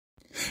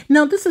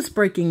Now, this is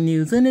breaking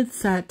news, and it's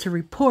sad to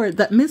report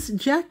that Miss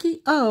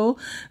Jacky O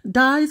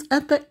dies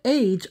at the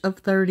age of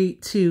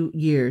 32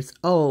 years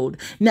old.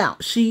 Now,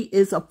 she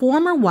is a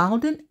former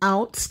Wild 'N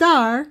Out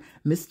star,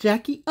 Miss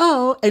Jacky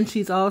O, and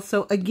she's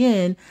also,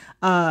 again,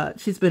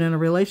 she's been in a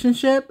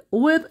relationship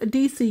with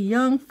DC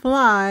Young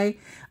Fly,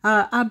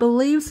 I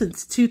believe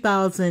since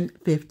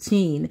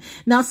 2015.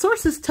 Now,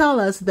 sources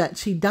tell us that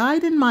she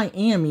died in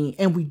Miami,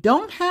 and we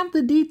don't have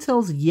the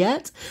details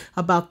yet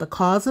about the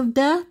cause of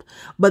death,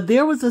 but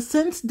there was a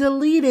since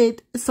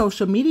deleted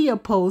social media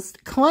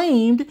post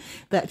claimed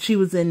that she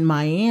was in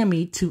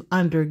Miami to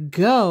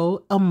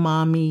undergo a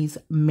mommy's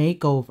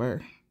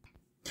makeover.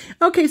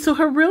 Okay, so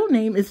her real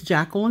name is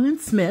Jacqueline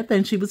Smith,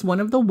 and she was one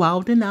of the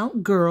Wild 'N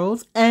Out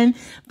girls, and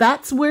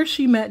that's where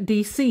she met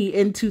DC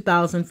in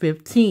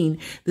 2015.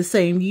 The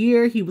same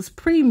year he was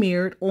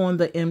premiered on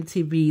the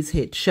MTV's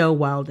hit show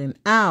Wild 'N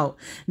Out.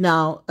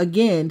 Now,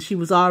 again, she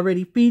was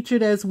already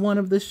featured as one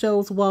of the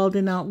show's Wild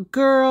 'N Out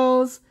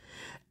girls,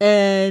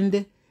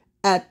 and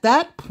at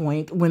that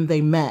point when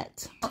they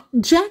met.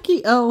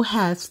 Jacky O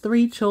has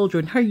 3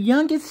 children. Her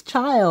youngest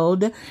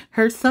child,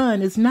 her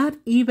son, is not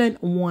even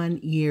 1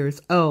 year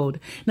old.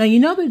 Now, you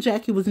know that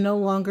Jacky was no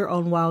longer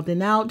on Wild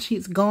 'N Out.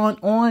 She's gone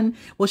on,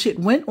 well, she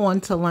went on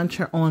to launch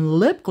her own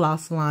lip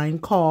gloss line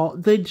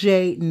called the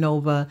J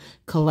Nova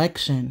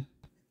Collection.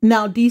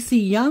 Now, DC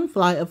Young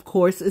Fly, of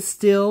course, is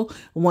still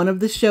one of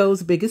the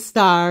show's biggest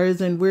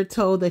stars, and we're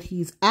told that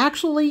he's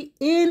actually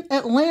in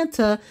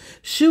Atlanta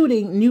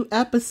shooting new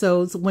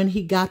episodes when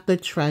he got the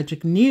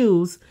tragic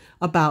news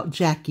about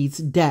Jacky's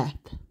death.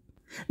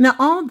 Now,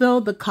 although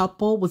the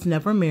couple was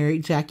never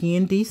married, Jacky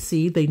and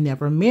DC, they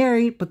never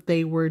married, but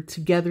they were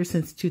together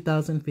since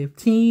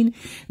 2015.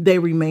 They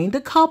remained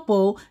a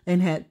couple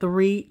and had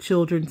 3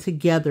 children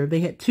together.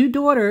 They had 2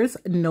 daughters,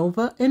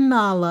 Nova and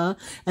Nala,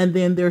 and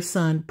then their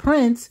son,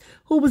 Prince,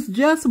 who was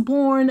just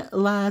born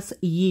last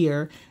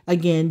year.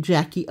 Again,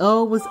 Jacky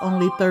O was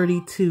only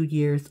 32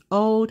 years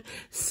old,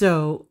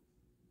 so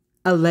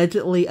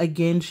allegedly,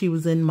 again, she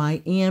was in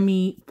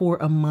Miami for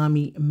a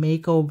mommy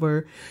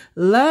makeover.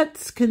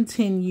 Let's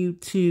continue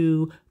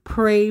to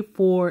pray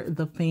for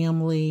the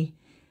family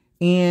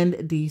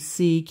and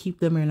DC.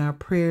 Keep them in our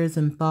prayers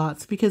and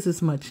thoughts because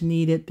it's much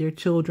needed. Their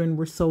children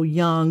were so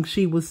young.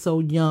 She was so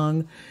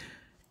young.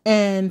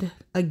 And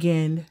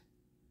again,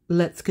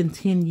 let's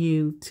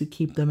continue to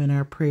keep them in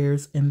our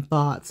prayers and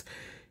thoughts.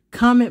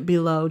 Comment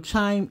below,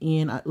 chime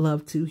in. I'd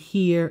love to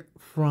hear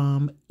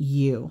from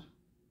you.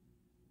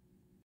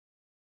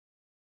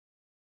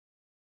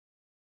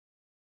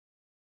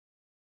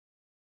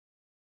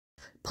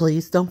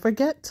 Please don't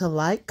forget to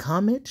like,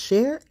 comment,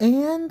 share,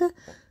 and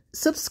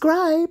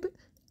subscribe.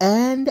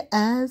 And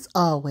as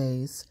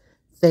always,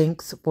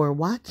 thanks for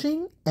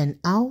watching, and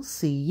I'll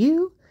see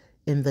you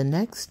in the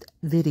next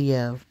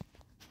video.